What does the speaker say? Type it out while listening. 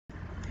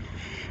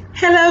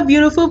Hello,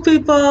 beautiful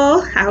people.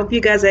 I hope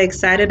you guys are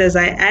excited as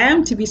I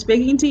am to be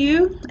speaking to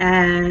you.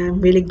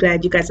 I'm really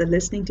glad you guys are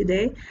listening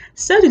today.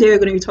 So, today we're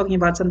going to be talking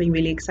about something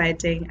really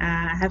exciting.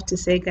 I have to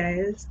say,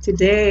 guys,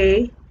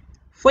 today,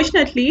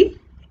 fortunately,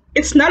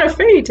 it's not a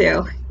fairy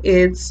tale,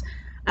 it's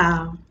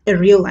a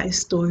real life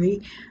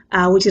story.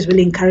 Which is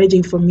really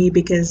encouraging for me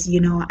because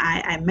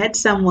I met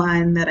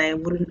someone that I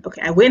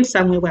went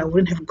somewhere where I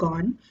wouldn't have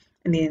gone,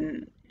 and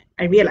then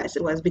I realized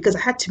it was because I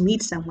had to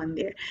meet someone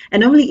there. And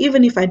normally,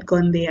 even if I'd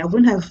gone there, I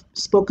wouldn't have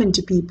spoken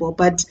to people.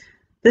 But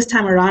this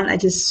time around, I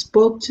just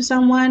spoke to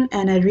someone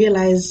and I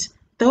realized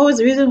that was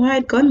the reason why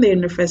I'd gone there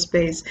in the first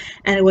place.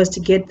 And it was to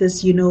get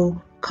this,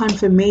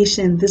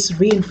 confirmation, this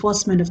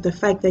reinforcement of the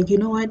fact that, you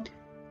know what?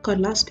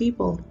 God loves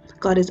people.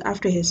 God is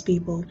after his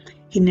people.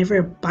 He never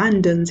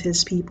abandons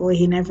his people.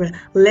 He never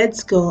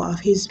lets go of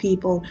his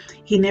people.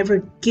 He never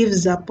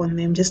gives up on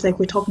them, just like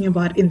we're talking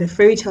about in the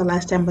fairy tale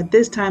last time. But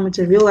this time it's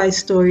a real life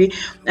story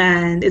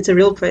and it's a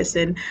real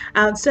person.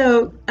 I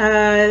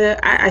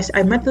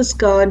met this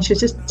girl and she was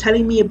just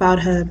telling me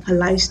about her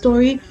life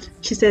story.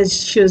 She says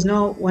she was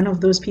not one of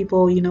those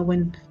people,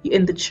 when you're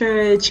in the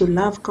church, you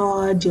love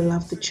God, you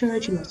love the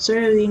church, you love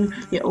serving,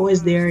 you're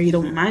always there, you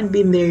don't mind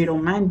being there, you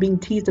don't mind being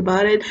teased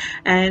about it.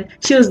 And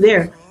she was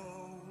there.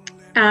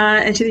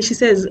 And she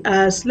says,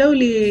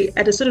 slowly,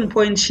 at a certain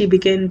point, she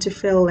began to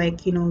feel like,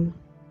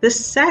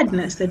 this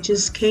sadness that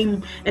just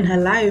came in her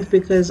life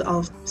because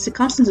of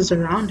circumstances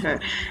around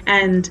her.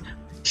 And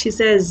she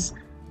says,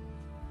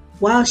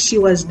 while she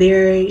was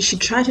there, she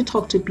tried to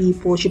talk to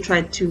people, she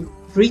tried to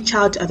reach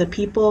out to other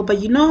people. But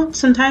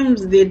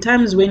sometimes there are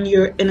times when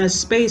you're in a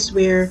space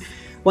where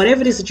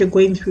whatever it is that you're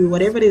going through,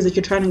 whatever it is that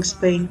you're trying to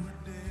explain,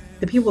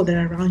 the people that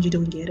are around you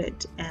don't get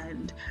it.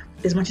 And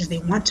as much as they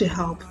want to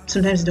help,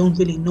 sometimes they don't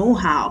really know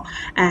how.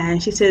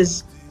 And she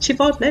says she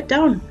felt let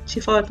down.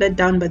 She felt let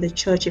down by the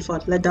church. She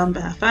felt let down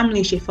by her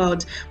family. She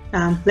felt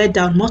let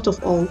down, most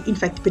of all, in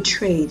fact,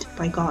 betrayed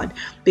by God.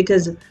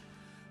 Because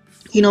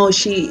when there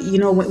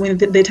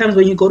are times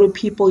when you go to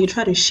people, you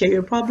try to share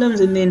your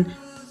problems, and then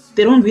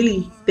they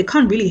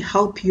can't really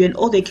help you, and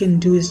all they can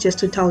do is just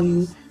to tell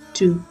you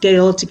to get it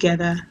all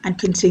together and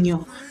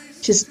continue.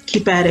 Just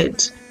keep at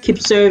it, keep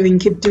serving,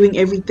 keep doing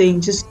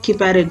everything, just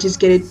keep at it, just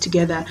get it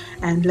together,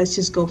 and let's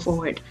just go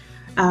forward.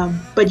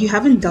 But you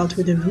haven't dealt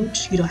with the root,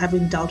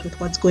 haven't dealt with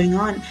what's going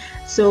on.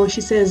 So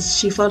she says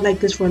she felt like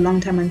this for a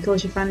long time until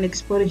she finally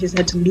exploded. She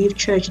decided to leave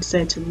church, she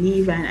decided to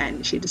leave,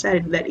 and she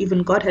decided that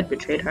even God had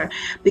betrayed her,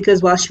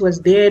 because while she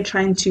was there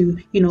trying to,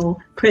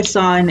 press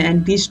on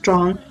and be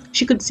strong,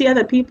 she could see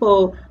other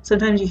people.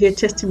 Sometimes you hear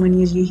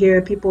testimonies, you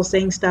hear people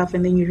saying stuff,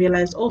 and then you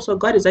realize also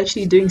God is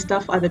actually doing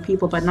stuff for other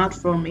people, but not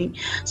for me.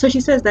 So she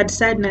says that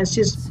sadness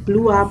just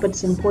blew up at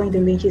some point,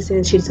 and then she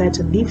says she decided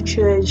to leave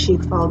church. She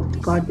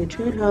felt God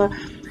betrayed her,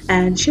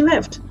 and she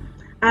left.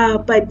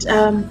 But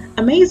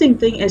amazing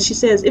thing is, she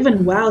says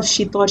even while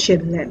she thought she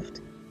had left,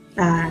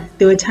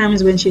 there were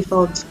times when she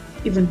felt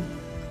even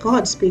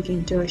God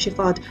speaking to her. She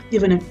felt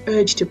even an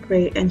urge to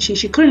pray, and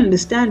she couldn't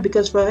understand,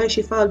 because for her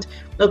she felt,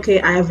 okay,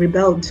 I have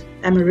rebelled.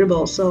 I'm a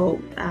rebel. So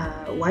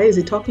why is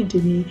he talking to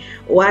me?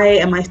 Why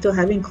am I still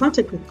having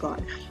contact with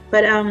God?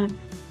 But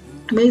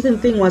amazing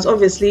thing was,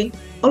 obviously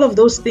all of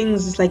those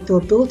things, like, they were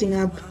building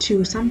up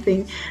to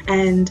something.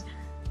 And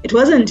it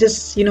wasn't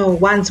just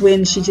once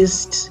when she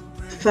just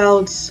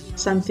felt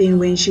something,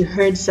 when she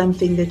heard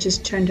something that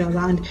just turned her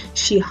around.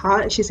 She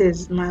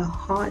says, my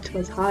heart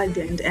was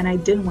hardened and I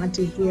didn't want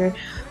to hear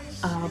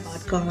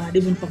about God,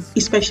 even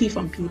especially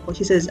from people.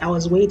 She says, I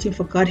was waiting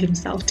for God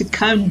himself to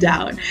come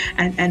down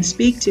and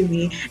speak to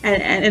me.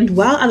 And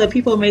while other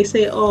people may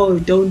say, oh,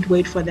 don't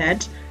wait for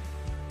that,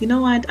 you know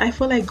what? I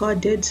feel like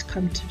God did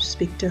come to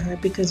speak to her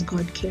because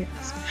God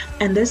cares.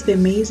 And that's the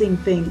amazing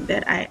thing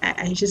that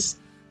I just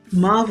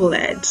marvel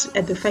at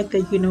the fact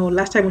that,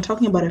 last time we're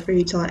talking about a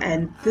fairy tale,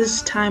 and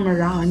this time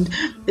around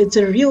it's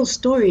a real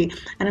story.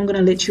 And I'm going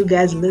to let you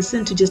guys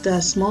listen to just a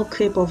small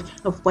clip of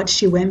what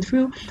she went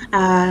through,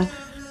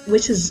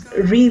 which is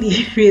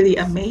really, really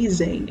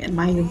amazing in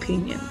my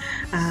opinion.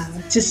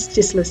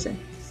 Just listen.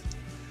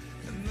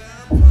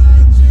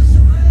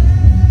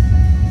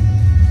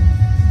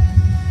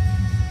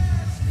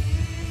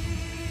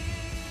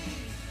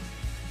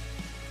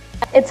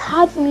 It's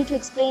hard for me to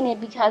explain it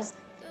because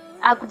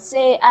I could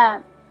say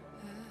I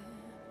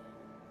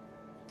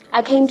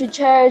came to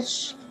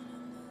church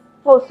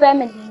for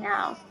family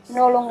now,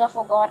 no longer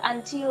for God,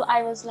 until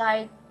I was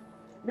like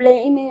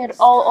blaming it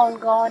all on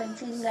God and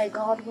feeling like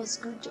God was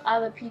good to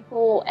other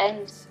people.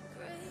 And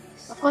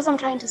of course, I'm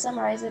trying to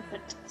summarize it, but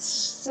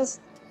it's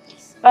just,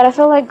 but I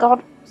felt like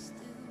God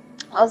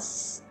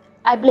was,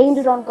 I blamed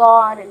it on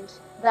God, and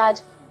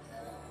that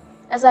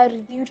as I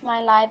reviewed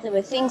my life, there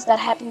were things that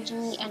happened to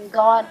me, and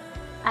God,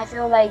 I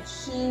feel like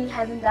He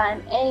hasn't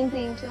done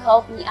anything to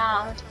help me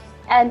out.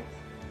 And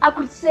I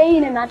could say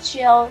in a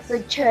nutshell,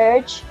 the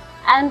church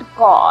and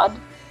God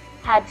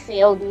had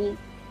failed me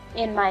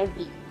in my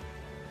view.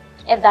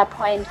 At that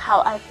point,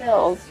 how I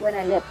felt when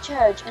I left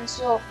church. And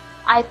so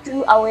I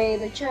threw away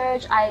the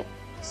church. I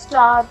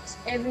stopped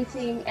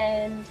everything,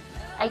 and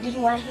I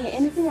didn't want to hear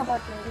anything about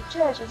going to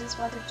church. I just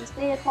wanted to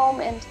stay at home,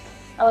 and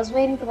I was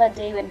waiting for that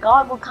day when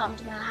God will come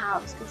to my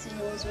house, because He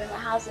knows where my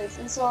house is.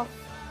 And so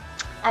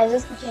I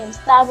just became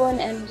stubborn,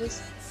 and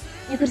just,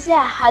 you could say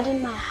I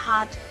hardened my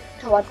heart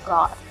toward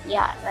God.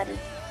 Yeah, that is,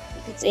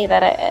 you could say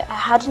that I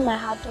hardened my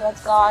heart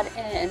towards God.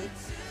 And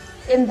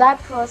in that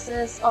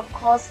process, of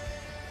course,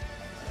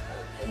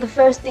 the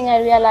first thing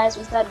I realized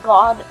was that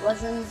God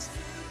wasn't,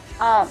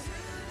 I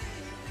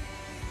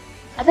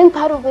think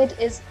part of it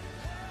is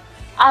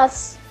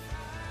us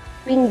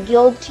being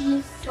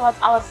guilty towards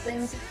our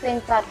sins,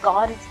 think that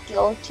God is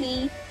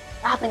guilty.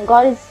 I think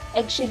God is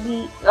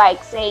actually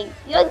like saying,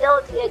 you're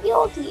guilty, you're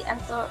guilty. And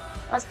so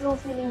I'm still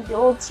feeling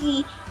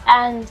guilty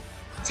and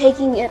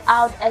taking it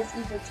out as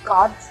if it's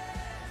God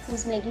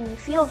who's making me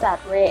feel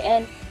that way.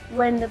 And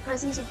when the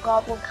presence of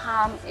God will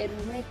come, it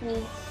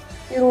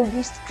will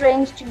be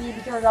strange to me,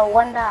 because I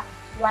wonder,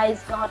 why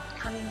is God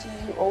coming to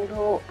me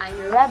although I'm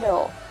a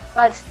rebel?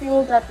 But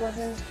still, that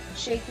wasn't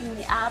shaking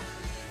me up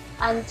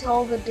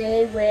until the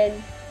day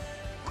when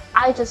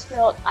I just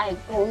felt like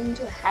going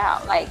to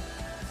hell. Like,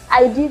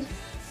 I did,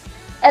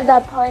 at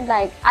that point,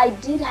 like, I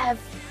did have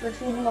the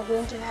feeling of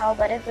going to hell,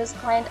 but at this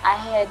point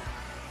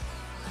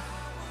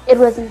it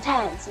was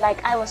intense.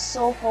 Like, I was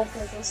so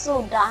hopeless, I was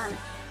so done.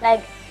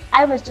 Like,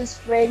 I was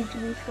just ready to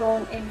be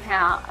thrown in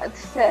hell. I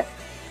was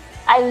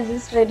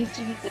just ready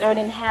to be thrown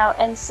in hell.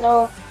 And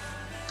so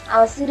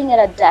I was sitting at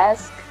a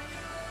desk,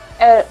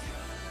 at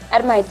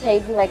my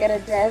table, like at a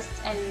desk,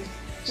 and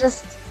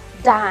just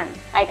done.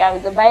 Like,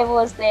 the Bible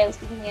was there, I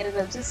was looking at it,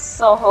 I was just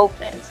so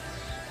hopeless.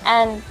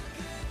 And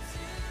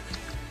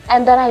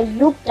then I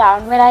looked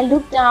down. When I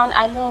looked down,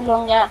 I no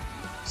longer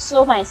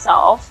saw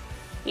myself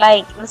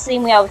like the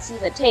same way I would see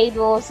the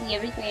table, see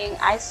everything.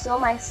 I saw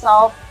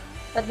myself,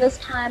 but this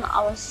time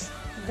I was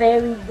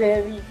very,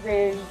 very,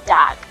 very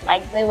dark.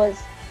 Like,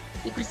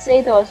 you could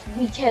say there was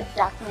wicked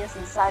darkness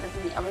inside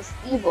of me. I was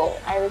evil.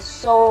 I was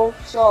so,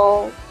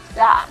 so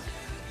dark.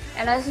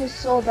 And as I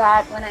saw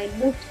that, when I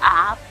looked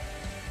up,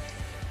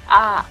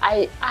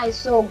 I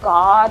saw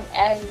God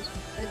and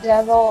the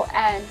devil,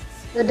 and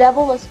the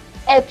devil was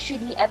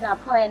actually at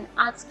that point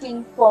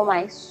asking for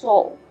my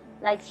soul.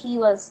 Like, he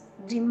was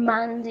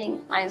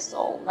demanding my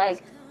soul.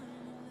 Like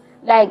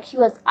he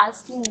was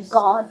asking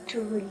God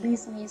to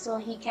release me so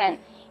he can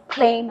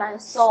claim my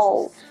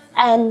soul.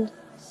 And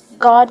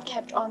God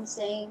kept on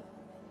saying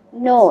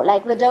no.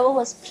 Like, the devil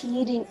was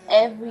pleading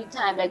every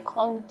time, like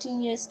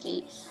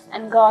continuously,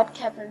 and God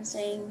kept on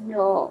saying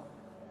no,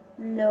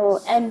 no.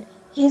 And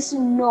his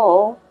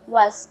no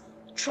was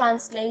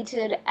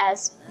translated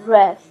as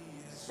breath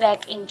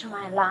back into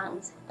my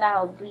lungs that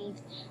I'll breathe.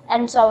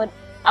 And so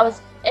I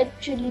was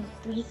actually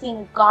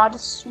breathing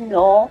God's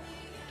no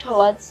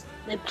towards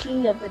the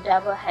plea of the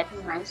devil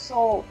having my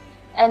soul.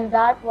 And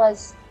that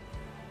was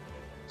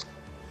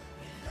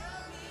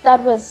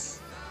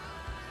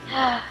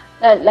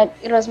like,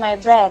 it was my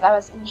breath. I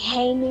was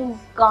inhaling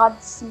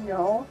God's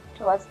no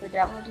towards the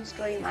devil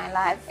destroying my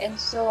life. And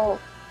so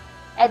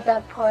at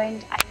that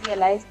point, I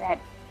realized that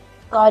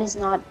God is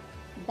not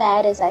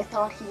bad as I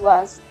thought he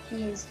was.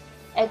 He's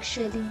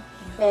actually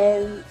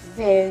very,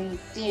 very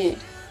good,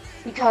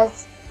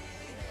 because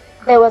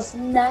there was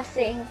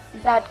nothing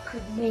that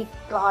could make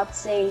God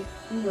say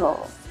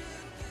no.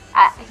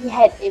 He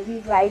had every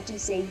right to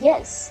say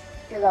yes,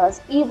 because I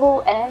was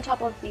evil, and on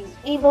top of being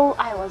evil,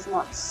 I was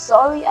not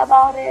sorry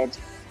about it.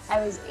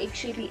 I was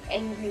actually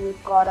angry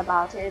with God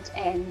about it,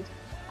 and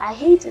I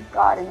hated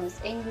God and was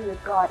angry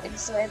with God. And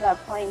so at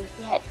that point,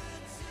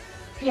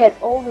 he had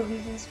all the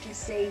reasons to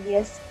say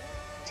yes,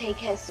 take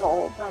her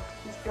soul, but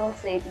he still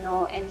said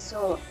no. And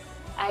so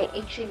I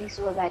actually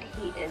saw that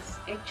he is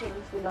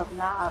actually full of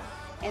love,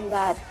 and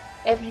that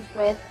every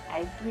breath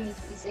I breathe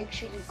is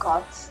actually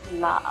God's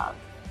love.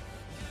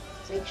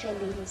 It's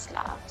actually his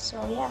love.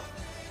 So yeah.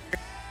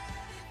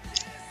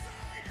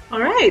 All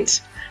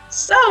right.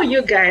 So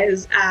you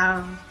guys,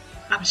 I'm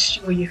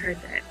sure you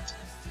heard that.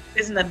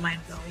 Isn't that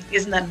mind-blowing?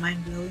 Isn't that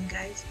mind-blowing,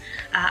 guys?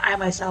 I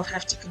myself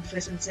have to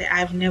confess and say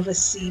I've never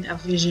seen a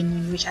vision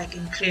in which I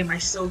can claim I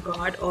saw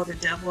God or the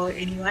devil or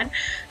anyone.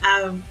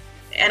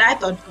 And I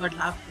thought God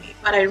loved me.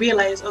 But I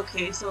realized,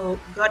 okay, so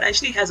God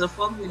actually has a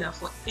formula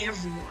for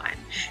everyone.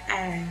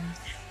 And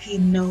he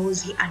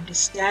knows, he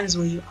understands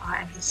where you are,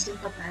 and he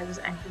sympathizes,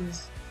 and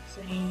he's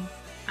saying,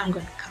 I'm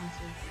going to come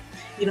for you.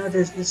 You know,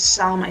 there's this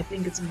psalm, I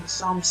think it's in the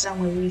psalm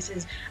somewhere, where he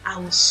says, I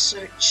will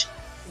search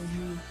for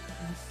you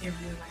in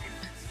every land.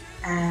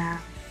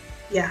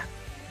 Yeah,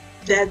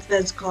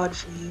 that's God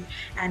for you.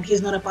 And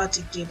he's not about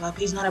to give up.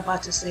 He's not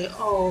about to say,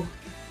 oh,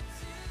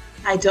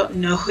 I don't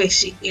know where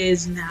she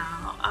is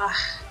now.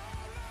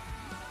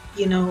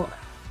 You know,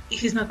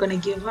 he's not going to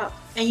give up.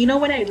 And you know,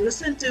 when I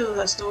listened to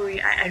her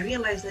story, I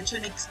realized that to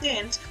an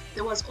extent,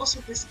 there was also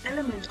this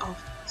element of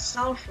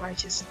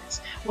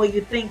self-righteousness, where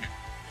you think,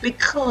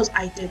 because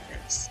I did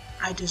this,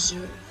 I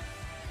deserve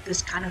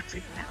this kind of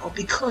treatment, or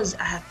because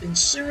I have been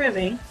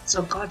serving,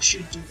 so God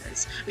should do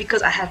this.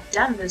 Because I have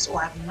done this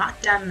or I have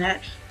not done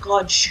that,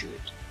 God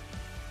should.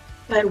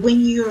 But when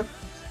you're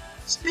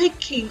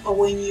speaking or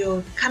when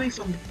you're coming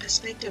from the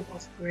perspective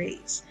of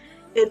grace,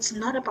 it's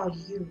not about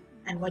you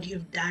and what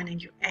you've done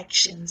and your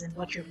actions and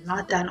what you've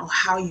not done or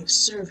how you've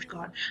served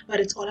God, but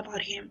it's all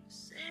about Him.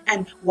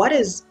 And what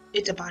is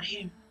it about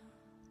Him?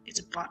 It's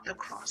about the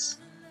cross.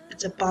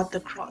 It's about the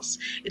cross.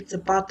 It's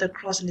about the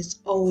cross, and it's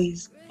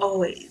always,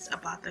 always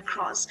about the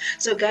cross.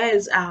 So,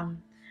 guys,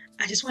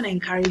 I just want to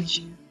encourage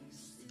you.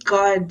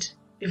 God,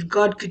 if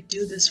God could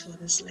do this for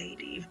this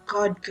lady, if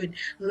God could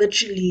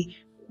literally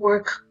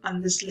work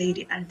on this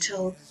lady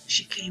until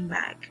she came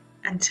back,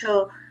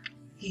 until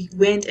he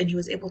went and he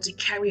was able to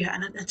carry her,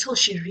 and until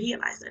she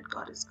realized that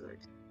God is good,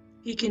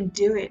 He can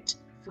do it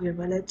for your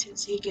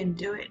relatives, He can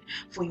do it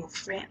for your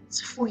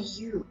friends, for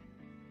you.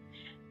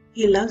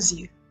 He loves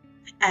you.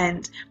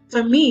 And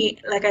for me,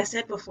 like I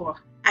said before,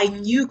 I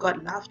knew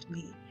God loved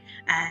me.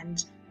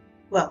 And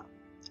well,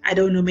 I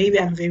don't know, maybe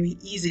I'm very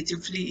easy to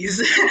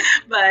please,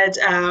 but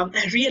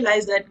I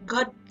realized that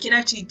God can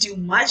actually do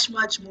much,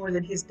 much more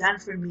than He's done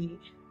for me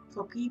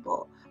for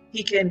people.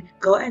 He can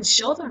go and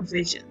show them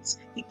visions.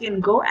 He can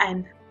go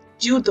and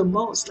do the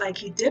most, like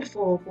He did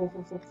for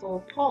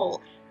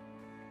Paul,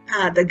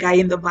 the guy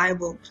in the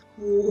Bible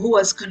who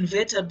was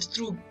converted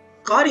through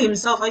God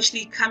Himself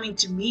actually coming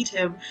to meet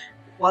him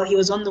while he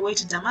was on the way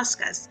to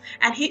Damascus.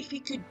 And if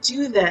he could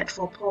do that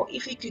for Paul,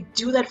 if he could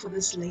do that for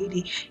this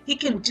lady, he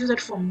can do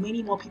that for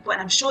many more people.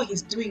 And I'm sure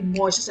he's doing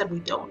more. It's just that we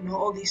don't know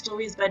all these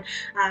stories. But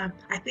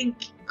I think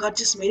God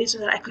just made it so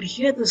that I could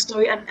hear the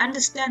story and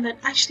understand that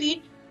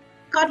actually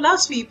God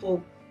loves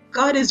people.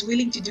 God is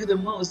willing to do the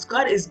most.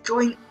 God is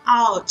going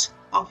out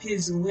of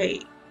His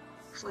way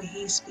for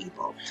His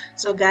people.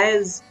 So,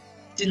 guys,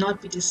 do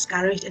not be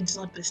discouraged and do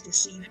not be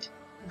deceived.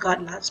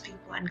 God loves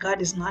people, and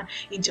God is not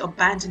into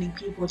abandoning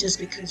people just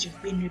because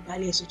you've been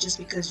rebellious or just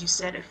because you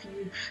said a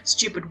few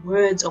stupid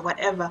words or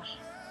whatever.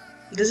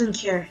 He doesn't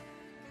care.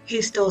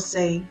 He's still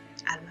saying,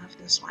 I love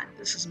this one.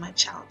 This is my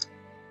child.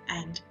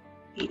 And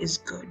He is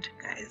good,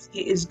 guys.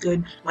 He is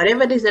good.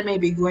 Whatever it is that may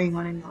be going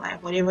on in your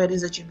life, whatever it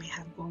is that you may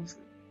have gone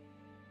through,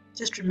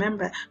 just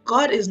remember,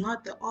 God is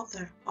not the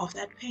author of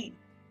that pain.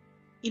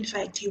 In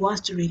fact, He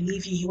wants to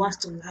relieve you. He wants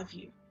to love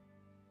you.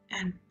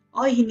 And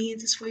all He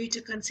needs is for you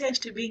to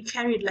consent to being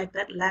carried like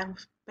that lamb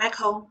back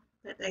home,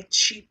 like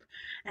sheep,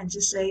 and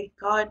just say,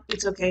 God,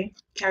 it's okay.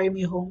 Carry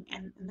me home.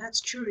 And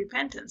that's true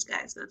repentance,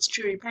 guys. That's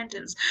true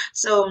repentance.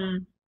 So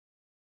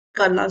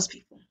God loves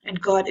people,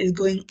 and God is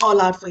going all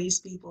out for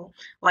His people.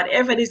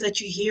 Whatever it is that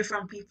you hear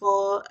from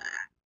people,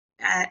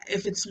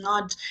 if it's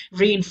not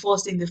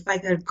reinforcing the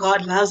fact that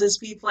God loves His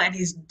people and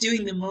He's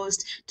doing the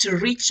most to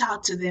reach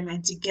out to them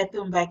and to get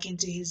them back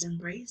into His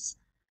embrace,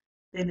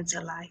 then it's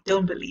a lie.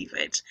 Don't believe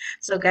it.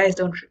 So, guys,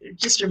 don't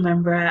just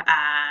remember.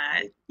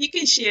 You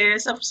can share,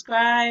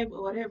 subscribe,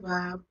 or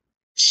whatever.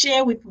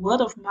 Share with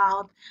word of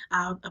mouth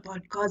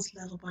about God's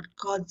love, about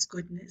God's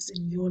goodness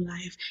in your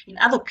life, in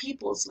other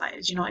people's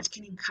lives. You know, it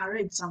can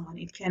encourage someone.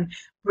 It can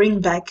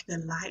bring back the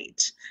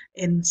light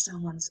in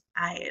someone's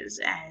eyes.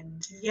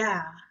 And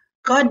yeah,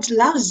 God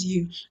loves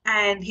you,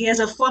 and He has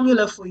a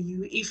formula for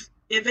you. If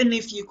even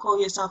if you call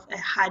yourself a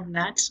hard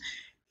nut,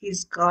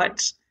 He's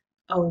got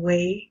a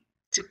way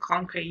to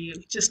conquer you.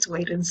 Just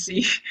wait and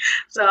see.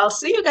 So I'll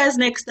see you guys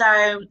next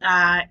time.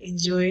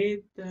 Enjoy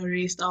the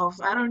rest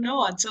of, I don't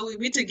know, until we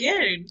meet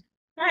again.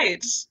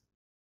 Right.